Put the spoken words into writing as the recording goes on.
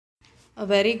A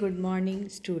very good morning,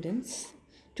 students.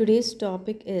 Today's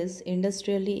topic is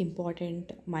industrially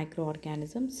important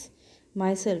microorganisms.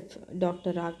 Myself,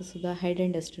 Dr. Ragasudha, Head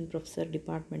and Assistant Professor,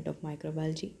 Department of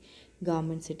Microbiology,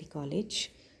 Government City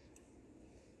College,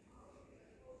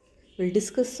 will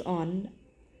discuss on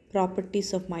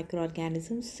properties of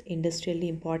microorganisms, industrially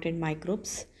important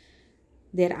microbes,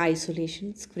 their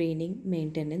isolation, screening,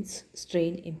 maintenance,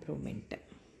 strain improvement.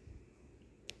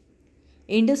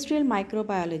 Industrial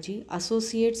microbiology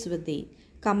associates with the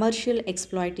commercial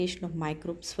exploitation of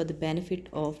microbes for the benefit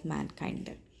of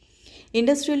mankind.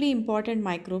 Industrially important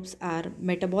microbes are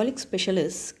metabolic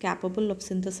specialists capable of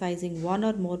synthesizing one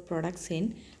or more products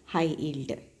in high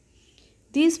yield.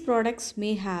 These products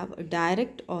may have a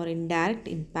direct or indirect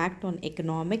impact on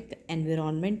economic,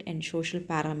 environment, and social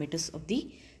parameters of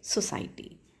the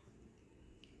society.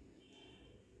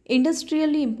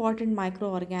 Industrially important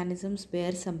microorganisms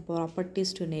bear some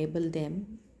properties to enable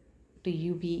them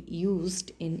to be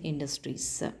used in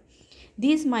industries.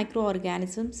 These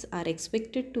microorganisms are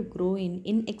expected to grow in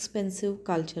inexpensive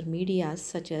culture media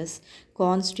such as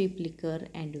corn strip liquor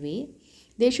and whey.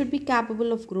 They should be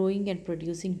capable of growing and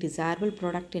producing desirable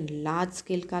product in large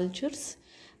scale cultures.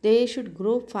 They should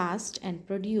grow fast and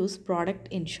produce product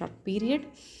in short period,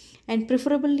 and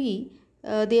preferably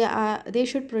they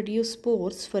should produce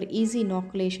spores for easy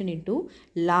inoculation into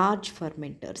large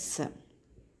fermenters.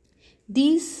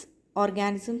 These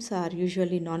organisms are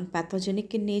usually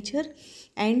non-pathogenic in nature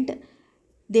and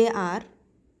they are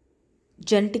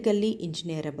genetically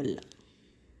engineerable.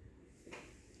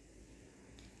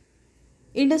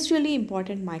 Industrially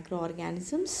important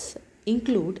microorganisms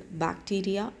include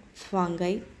bacteria,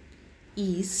 fungi,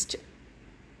 yeast,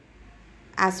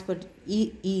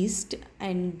 yeast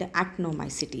and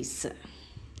actinomycetes.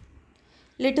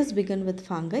 Let us begin with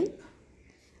fungi.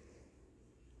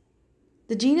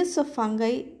 The genus of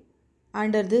fungi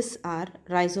under this are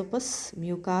Rhizopus,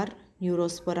 Mucar,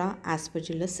 Neurospora,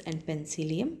 Aspergillus, and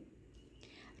Penicillium.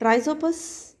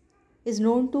 Rhizopus is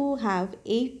known to have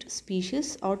 8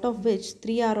 species, out of which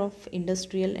 3 are of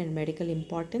industrial and medical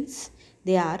importance.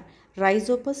 They are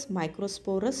Rhizopus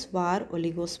microsporus var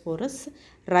oligosporus,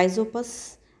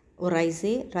 Rhizopus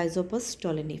oryzae, Rhizopus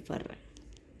stolonifer.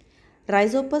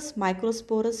 Rhizopus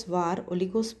microsporus var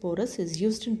oligosporus is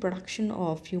used in production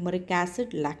of fumaric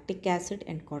acid, lactic acid,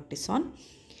 and cortisone.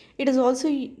 It is also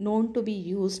known to be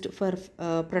used for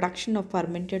production of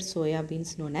fermented soya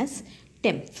beans known as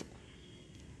temph.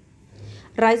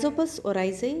 Rhizopus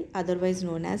oryzae, otherwise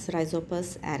known as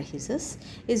Rhizopus arrhizus,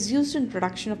 is used in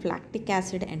production of lactic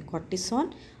acid and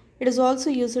cortisone. It is also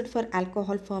used for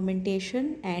alcohol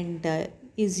fermentation and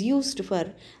is used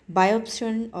for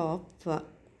biopsion of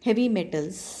heavy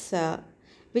metals,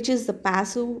 which is the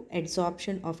passive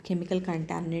adsorption of chemical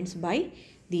contaminants by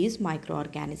these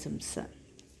microorganisms.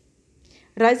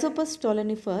 Rhizopus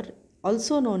stolonifer,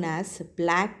 also known as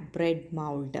black bread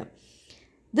mold.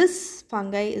 This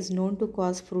fungi is known to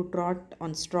cause fruit rot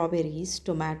on strawberries,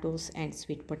 tomatoes, and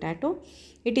sweet potato.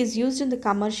 It is used in the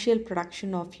commercial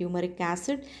production of fumaric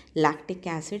acid, lactic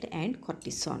acid, and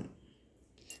cortisone.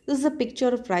 This is a picture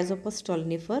of Rhizopus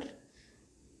stolonifer.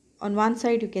 On one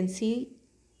side you can see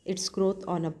its growth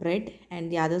on a bread,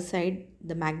 and the other side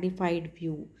the magnified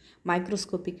view,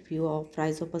 microscopic view of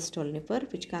Rhizopus stolonifer,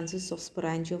 which consists of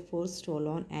sporangiophores,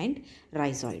 stolon, and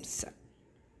rhizoids.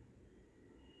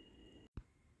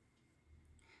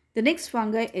 The next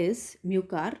fungi is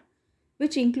Mucar,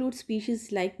 which includes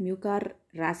species like Mucar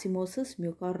racemosus,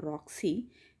 Mucar roxy,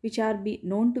 which are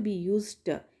known to be used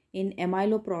in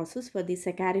amylo process for the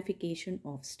saccharification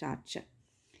of starch.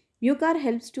 Mucar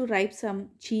helps to ripe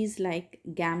some cheese like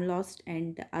gamlost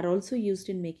and are also used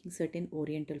in making certain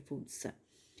oriental foods.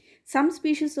 Some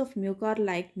species of Mucar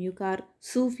like Mucar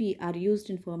sufi are used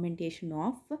in fermentation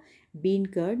of bean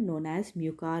curd known as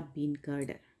Mucar bean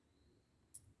curd.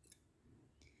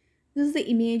 This is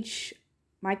the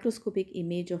microscopic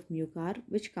image of Mucar,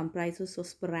 which comprises of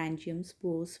sporangium,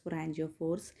 spores,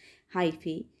 sporangiophores,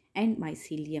 hyphae, and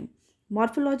mycelium.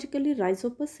 Morphologically,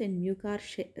 Rhizopus and Mucar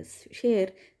share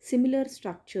similar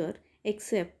structure,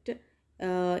 except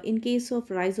in case of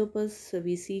Rhizopus,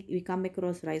 we come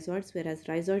across rhizoids, whereas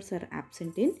rhizoids are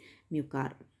absent in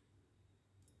Mucar.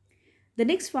 The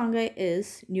next fungi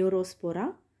is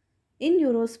Neurospora. In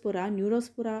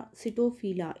Neurospora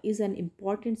cytophila is an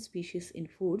important species in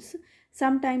foods.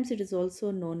 Sometimes it is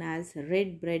also known as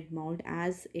red bread mold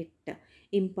as it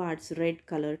imparts red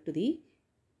color to the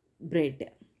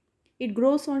bread. It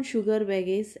grows on sugar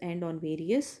veggies and on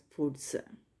various foods.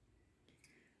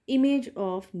 Image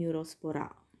of Neurospora.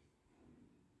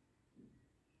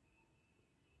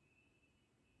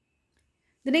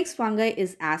 The The next fungi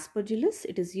is Aspergillus.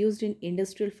 It is used in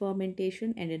industrial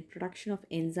fermentation and in production of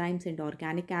enzymes and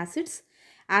organic acids.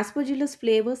 Aspergillus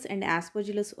flavus and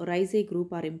Aspergillus oryzae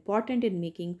group are important in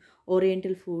making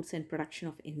oriental foods and production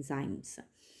of enzymes.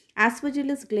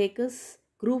 Aspergillus glaucus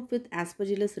group with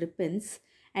Aspergillus repens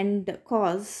and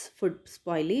cause food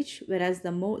spoilage, whereas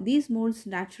these molds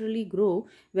naturally grow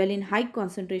well in high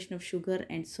concentration of sugar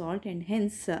and salt, and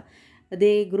hence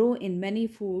they grow in many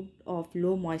food of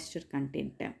low moisture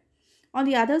content. On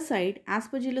the other side,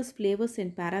 Aspergillus flavus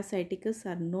and Parasiticus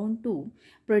are known to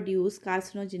produce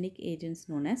carcinogenic agents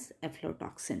known as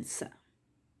aflatoxins.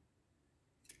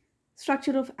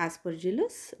 Structure of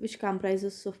Aspergillus, which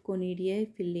comprises of conidae,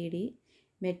 fillide,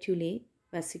 metulae,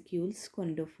 vesicles,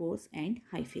 conidophores, and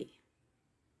hyphae.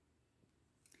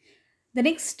 The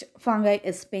next fungi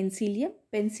is Penicillium.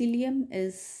 Penicillium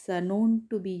is known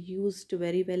to be used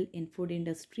very well in food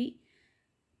industry.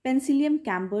 Penicillium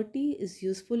camberti is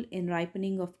useful in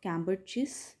ripening of cambered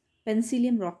cheese.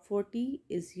 Penicillium roqueforti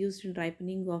is used in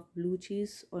ripening of blue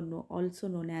cheese, or also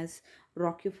known as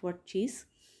Roquefort cheese.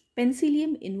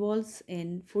 Penicillium involves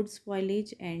in food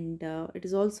spoilage, and it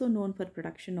is also known for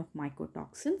production of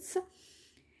mycotoxins.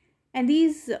 And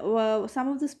these some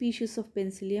of the species of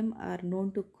Penicillium are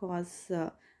known to cause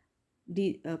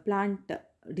plant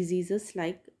diseases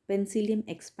like Penicillium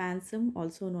expansum,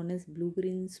 also known as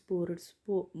blue-green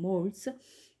molds.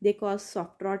 They cause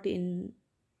soft rot in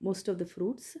most of the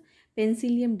fruits.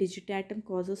 Penicillium digitatum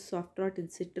causes soft rot in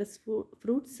citrus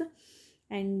fruits.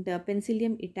 And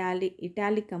Penicillium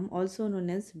italicum, also known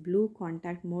as blue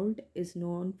contact mold, is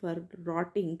known for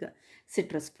rotting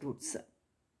citrus fruits.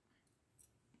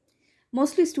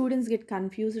 Mostly students get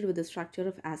confused with the structure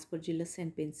of Aspergillus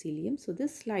and Penicillium. So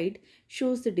this slide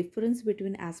shows the difference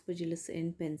between Aspergillus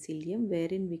and Penicillium,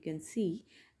 wherein we can see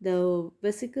the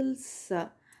vesicles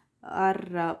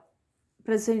are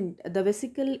present. The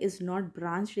vesicle is not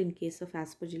branched in case of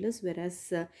Aspergillus,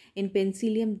 whereas in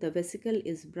Penicillium the vesicle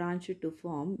is branched to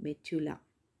form metula.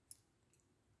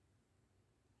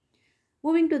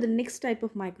 Moving to the next type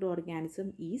of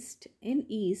microorganism, yeast. In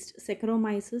yeast,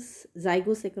 Saccharomyces,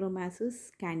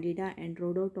 Zygosaccharomyces, Candida, and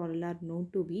Rhodotorula are known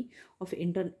to be of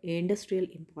industrial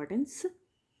importance.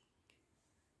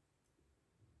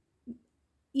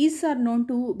 Yeasts are known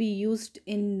to be used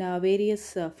in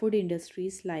various food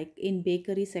industries, like in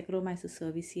bakery, Saccharomyces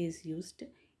cerevisiae is used.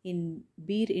 In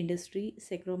beer industry,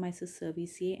 Saccharomyces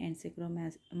cerevisiae and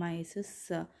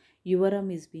Saccharomyces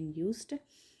euverum is being used.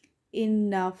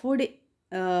 In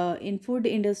food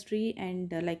industry and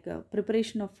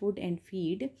preparation of food and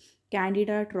feed,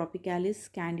 Candida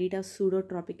tropicalis, Candida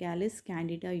pseudotropicalis,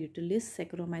 Candida utilis,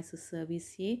 Saccharomyces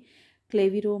cerevisiae,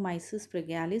 Clavieromyces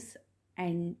fregalis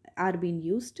and are being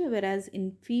used, whereas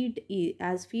in feed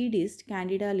yeast,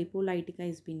 Candida lipolytica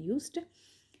is being used.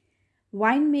 For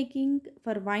winemaking,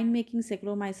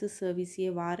 Saccharomyces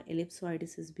cerevisiae var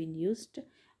ellipsoides has been used.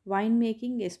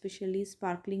 Winemaking, especially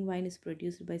sparkling wine, is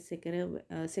produced by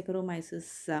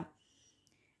Saccharomyces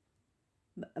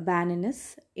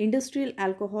bananas. Industrial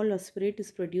alcohol or spirit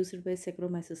is produced by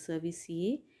Saccharomyces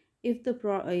cerevisiae. If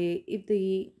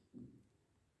the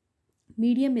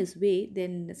medium is whey,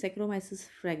 then Saccharomyces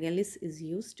fragilis is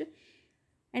used.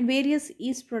 And various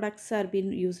yeast products are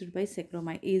being used by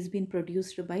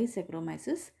produced by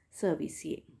Saccharomyces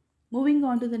cerevisiae. Moving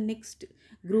on to the next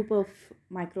group of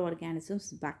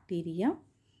microorganisms, bacteria.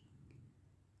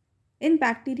 In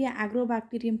bacteria,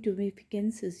 Agrobacterium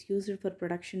tumeficans is used for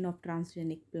production of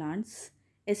transgenic plants.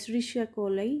 Escherichia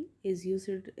coli is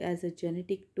used as a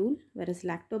genetic tool, whereas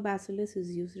Lactobacillus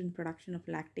is used in production of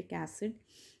lactic acid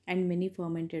and many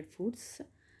fermented foods.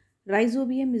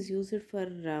 Rhizobium is used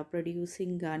for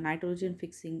producing nitrogen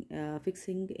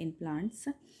fixing in plants.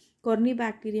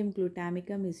 Cornybacterium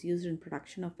glutamicum is used in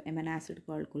production of amino acid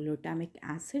called glutamic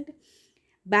acid.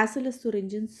 Bacillus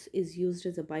thuringiens is used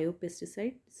as a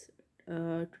biopesticide.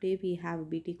 Today we have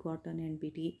Bt cotton and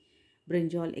Bt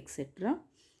brinjal, etc.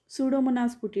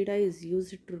 Pseudomonas putida is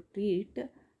used to treat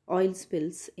oil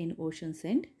spills in oceans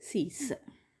and seas.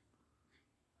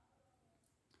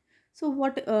 So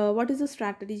what is the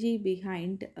strategy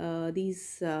behind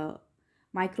these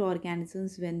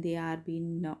microorganisms when they are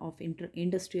being of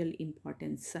industrial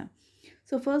importance?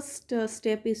 So first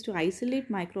step is to isolate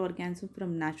microorganisms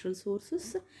from natural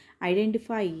sources,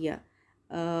 identify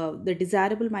the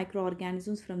desirable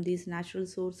microorganisms from these natural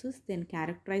sources, then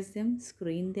characterize them,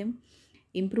 screen them,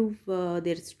 improve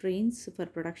their strains for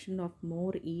production of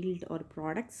more yield or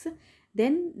products.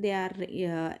 Then they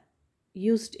are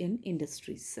used in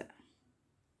industries.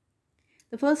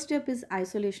 The first step is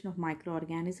isolation of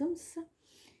microorganisms.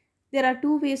 There are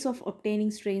two ways of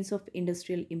obtaining strains of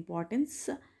industrial importance.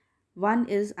 One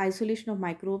is isolation of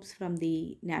microbes from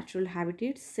the natural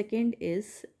habitats. Second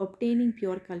is obtaining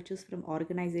pure cultures from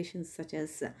organizations such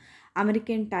as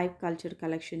American Type Culture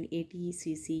Collection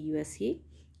ATCC USA,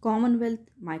 Commonwealth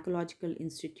Mycological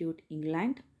Institute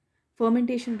England,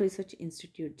 Fermentation Research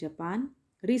Institute Japan,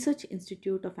 Research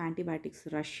Institute of Antibiotics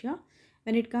Russia.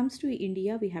 When it comes to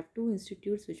India, we have two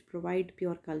institutes which provide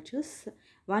pure cultures.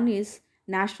 One is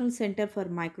National Center for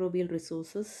Microbial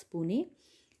Resources, Pune,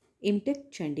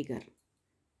 IMTech, Chandigarh.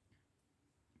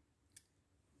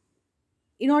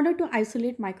 In order to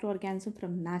isolate microorganisms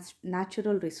from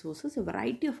natural resources, a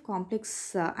variety of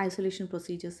complex isolation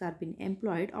procedures are being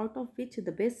employed, out of which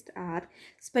the best are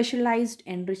specialized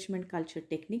enrichment culture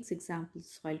techniques, example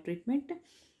soil treatment,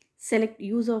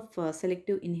 use of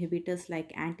selective inhibitors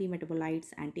like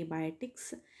antimetabolites,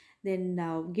 antibiotics, then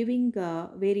giving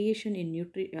variation in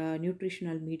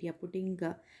nutritional media, putting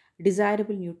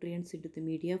desirable nutrients into the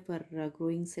media for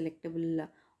growing selectable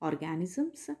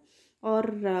organisms,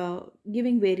 or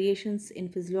giving variations in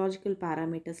physiological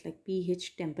parameters like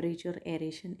pH, temperature,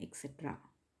 aeration, etc.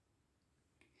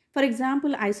 For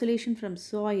example, isolation from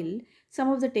soil,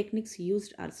 some of the techniques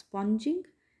used are sponging,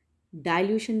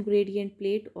 dilution gradient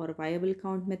plate or viable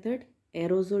count method,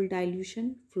 aerosol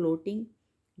dilution, floating,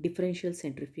 differential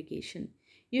centrifugation.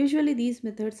 Usually these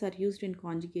methods are used in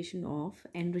conjugation of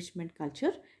enrichment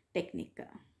culture technique.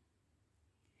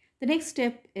 The next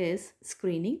step is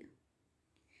screening.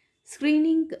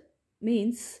 Screening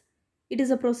means it is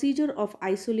a procedure of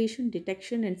isolation,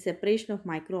 detection, and separation of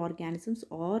microorganisms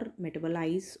or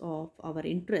metabolites of our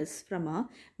interest from a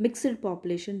mixed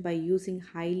population by using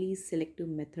highly selective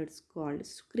methods called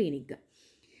screening.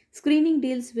 Screening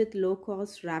deals with low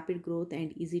cost, rapid growth,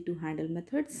 and easy to handle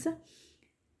methods.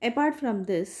 Apart from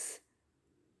this,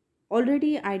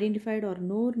 already identified or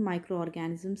known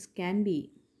microorganisms can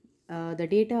be the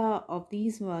data of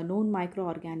these known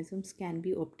microorganisms can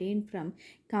be obtained from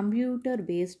computer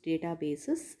based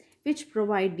databases which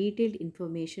provide detailed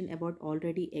information about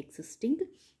already existing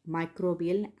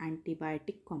microbial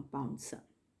antibiotic compounds.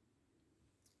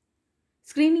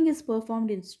 Screening is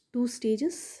performed in two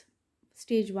stages.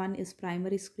 Stage 1 is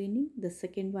primary screening, the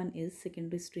second one is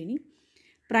secondary screening.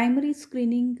 Primary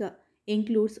screening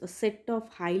includes a set of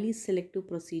highly selective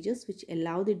procedures which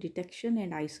allow the detection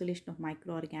and isolation of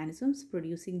microorganisms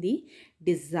producing the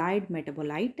desired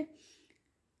metabolite.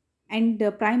 And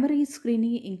primary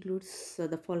screening includes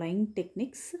the following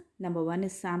techniques. Number one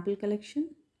is sample collection.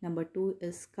 Number two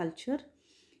is culture.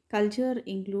 Culture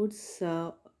includes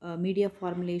media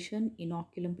formulation,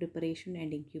 inoculum preparation,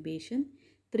 and incubation.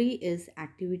 Three is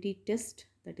activity test,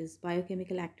 that is,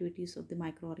 biochemical activities of the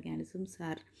microorganisms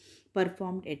are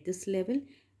performed at this level.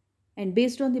 And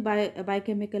based on the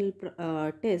biochemical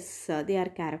tests, they are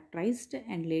characterized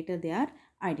and later they are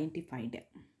identified.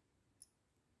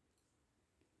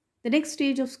 The next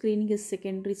stage of screening is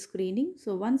secondary screening.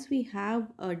 So once we have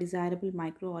a desirable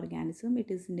microorganism, it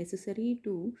is necessary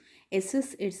to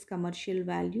assess its commercial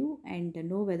value and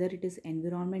know whether it is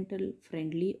environmental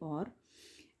friendly or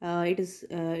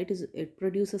it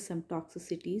produces some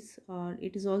toxicities, or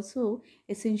it is also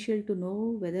essential to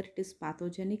know whether it is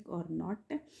pathogenic or not.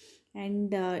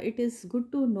 And it is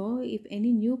good to know if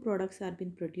any new products are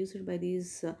being produced by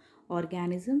these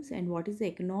organisms, and what is the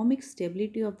economic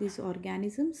stability of these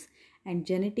organisms, and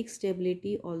genetic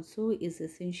stability also is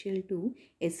essential to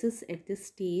assess at this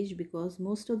stage, because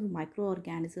most of the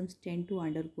microorganisms tend to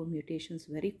undergo mutations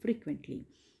very frequently.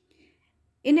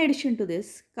 In addition to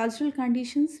this, cultural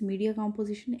conditions, media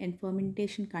composition, and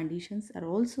fermentation conditions are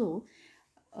also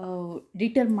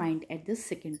determined at the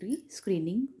secondary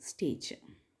screening stage.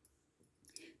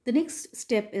 The next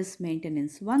step is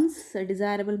maintenance. Once a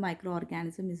desirable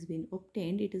microorganism is being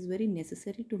obtained, it is very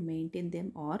necessary to maintain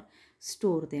them or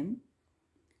store them.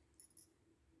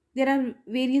 There are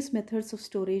various methods of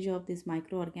storage of these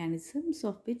microorganisms,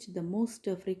 of which the most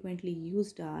frequently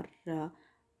used are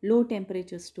low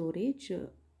temperature storage,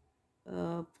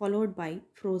 followed by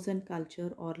frozen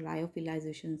culture or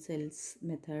lyophilization cells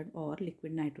method or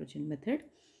liquid nitrogen method.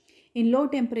 In low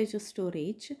temperature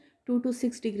storage, 2 to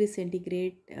 6 degrees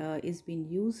centigrade is being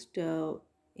used,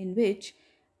 in which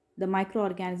the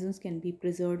microorganisms can be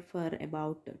preserved for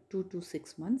about 2 to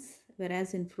 6 months,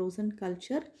 whereas in frozen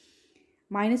culture,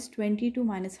 minus 20 to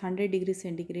minus 100 degrees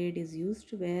centigrade is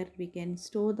used, where we can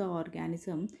store the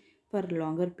organism for a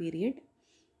longer period.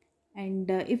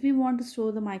 And if we want to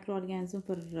store the microorganism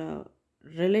for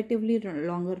relatively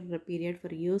longer period,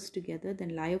 for years together,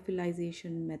 then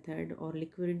lyophilization method or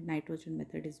liquid nitrogen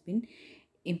method has been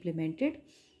implemented.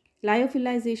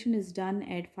 Lyophilization is done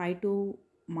at 5 to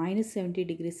minus 70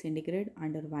 degrees centigrade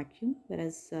under vacuum,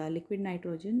 whereas liquid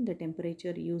nitrogen, the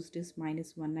temperature used is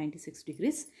minus 196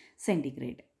 degrees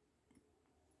centigrade.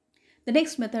 The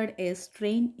next method is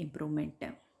strain improvement.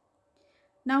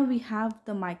 Now we have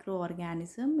the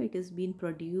microorganism. It is being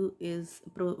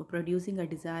producing a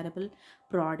desirable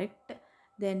product.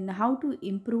 Then how to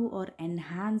improve or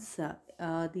enhance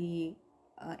the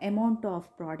amount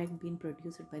of product being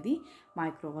produced by the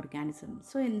microorganism.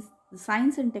 So in the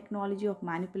science and technology of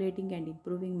manipulating and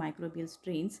improving microbial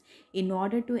strains in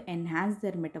order to enhance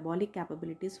their metabolic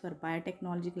capabilities for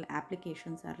biotechnological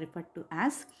applications are referred to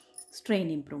as strain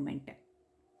improvement.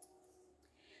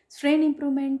 Strain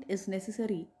improvement is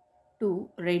necessary to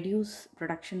reduce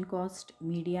production cost,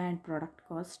 media and product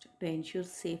cost, to ensure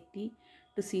safety,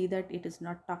 to see that it is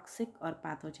not toxic or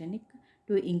pathogenic,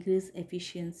 to increase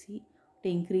efficiency, to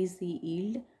increase the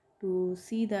yield, to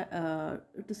see that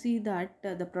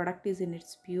the product is in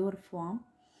its pure form,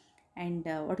 and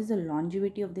what is the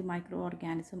longevity of the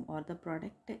microorganism or the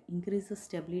product, increase the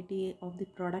stability of the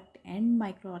product and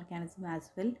microorganism as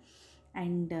well,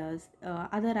 and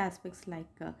other aspects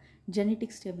like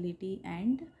genetic stability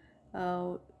and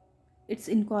uh, its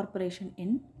incorporation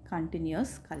in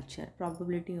continuous culture,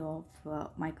 probability of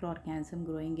microorganism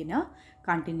growing in a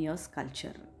continuous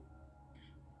culture.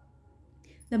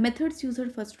 The methods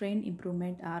used for strain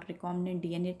improvement are recombinant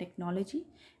DNA technology,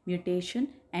 mutation,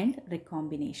 and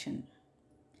recombination.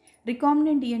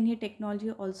 Recombinant DNA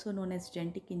technology, also known as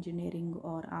genetic engineering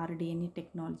or rDNA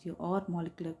technology or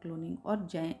molecular cloning or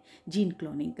gene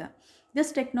cloning.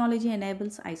 This technology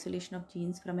enables isolation of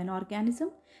genes from an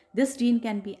organism. This gene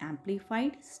can be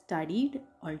amplified, studied,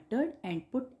 altered, and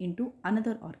put into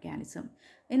another organism.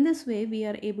 In this way, we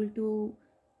are able to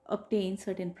obtain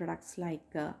certain products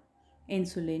like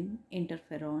insulin,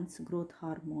 interferons, growth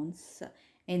hormones,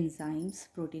 enzymes,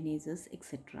 proteinases,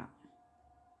 etc.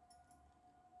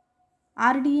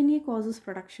 rDNA causes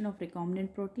production of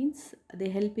recombinant proteins. They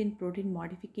help in protein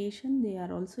modification. They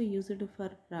are also used for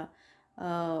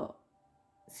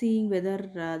seeing whether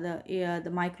the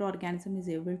microorganism is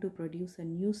able to produce a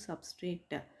new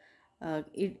substrate,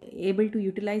 able to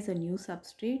utilize a new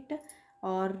substrate,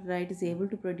 or it is able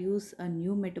to produce a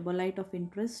new metabolite of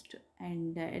interest,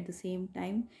 and at the same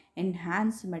time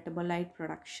enhance metabolite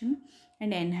production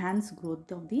and enhance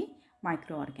growth of the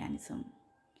microorganism.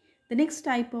 The next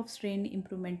type of strain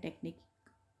improvement technique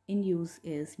in use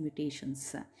is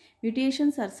mutations.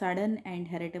 Mutations are sudden and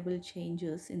heritable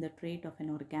changes in the trait of an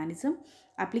organism.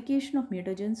 Application of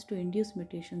mutagens to induce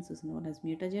mutations is known as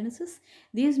mutagenesis.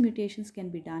 These mutations can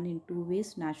be done in two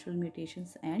ways: natural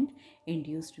mutations and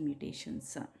induced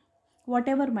mutations.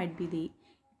 Whatever might be the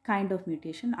kind of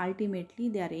mutation, ultimately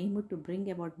they are aimed to bring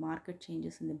about marked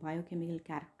changes in the biochemical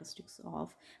characteristics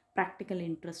of practical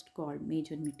interest called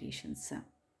major mutations.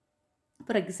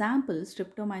 For example,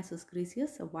 Streptomyces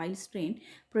griseus, a wild strain,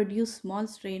 produce small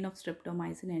strain of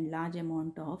streptomycin and large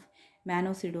amount of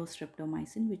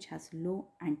monocytostreptomycin, which has low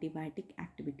antibiotic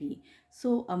activity.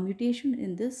 So a mutation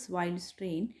in this wild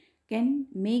strain can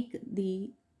make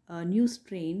the new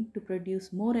strain to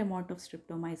produce more amount of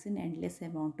streptomycin and less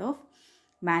amount of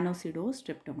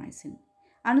monocytostreptomycin.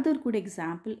 Another good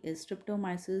example is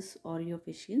Streptomyces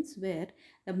aureofaciens, where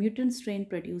the mutant strain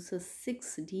produces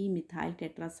 6-D-methyl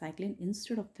tetracycline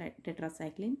instead of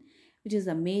tetracycline, which is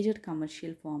a major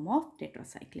commercial form of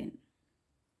tetracycline.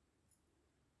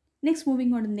 Next,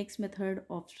 moving on to the next method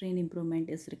of strain improvement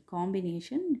is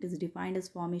recombination. It is defined as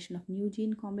formation of new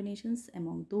gene combinations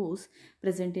among those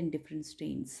present in different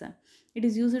strains. It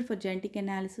is used for genetic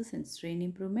analysis and strain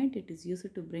improvement. It is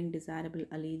used to bring desirable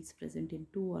alleles present in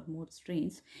two or more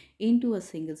strains into a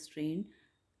single strain,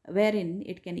 wherein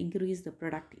it can increase the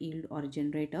product yield or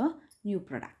generate a new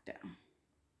product.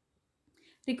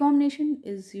 Recombination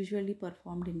is usually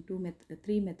performed in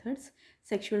three methods.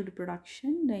 Sexual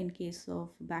reproduction, in case of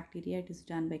bacteria, it is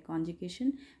done by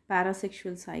conjugation.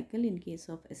 Parasexual cycle, in case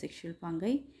of asexual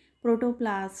fungi.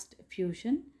 Protoplast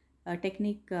fusion, a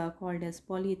technique called as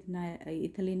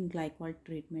polyethylene glycol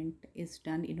treatment, is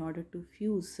done in order to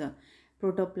fuse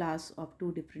protoplasts of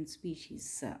two different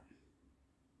species.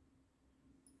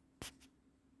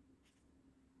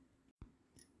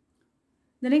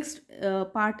 The next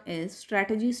part is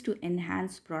strategies to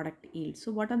enhance product yield.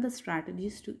 So what are the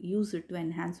strategies to use it to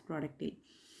enhance product yield?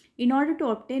 In order to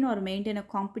obtain or maintain a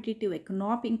competitive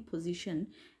economic position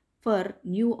for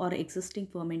new or existing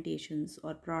fermentations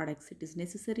or products, it is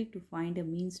necessary to find a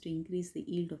means to increase the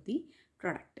yield of the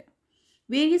product.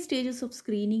 Various stages of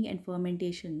screening and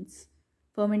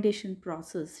fermentation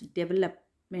process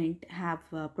development have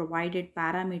provided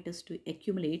parameters to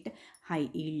accumulate high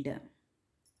yield.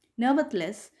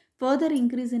 Nevertheless, Further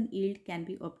increase in yield can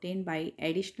be obtained by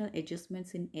additional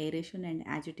adjustments in aeration and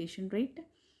agitation rate,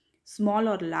 small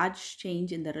or large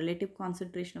change in the relative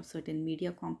concentration of certain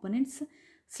media components,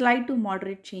 slight to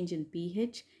moderate change in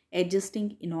pH,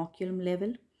 adjusting inoculum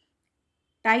level,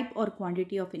 type or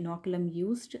quantity of inoculum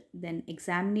used, then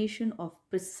examination of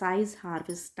precise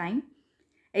harvest time,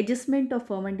 adjustment of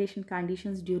fermentation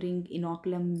conditions during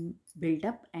inoculum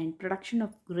buildup, and production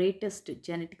of greatest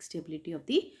genetic stability of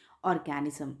the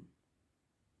organism.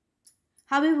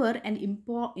 However, an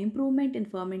improvement in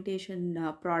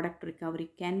fermentation product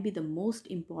recovery can be the most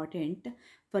important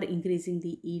for increasing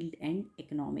the yield and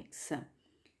economics.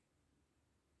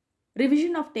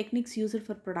 Revision of techniques used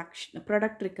for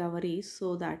product recovery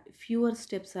so that fewer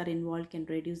steps are involved can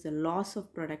reduce the loss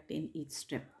of product in each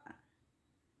step.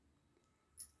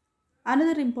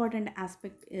 Another important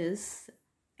aspect is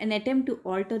an attempt to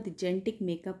alter the genetic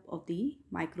makeup of the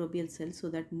microbial cell so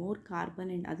that more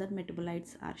carbon and other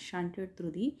metabolites are shunted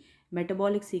through the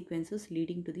metabolic sequences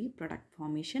leading to the product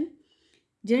formation.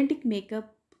 Genetic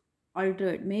makeup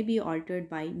altered may be altered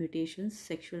by mutations,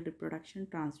 sexual reproduction,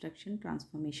 transduction,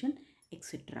 transformation,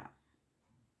 etc.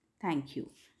 Thank you.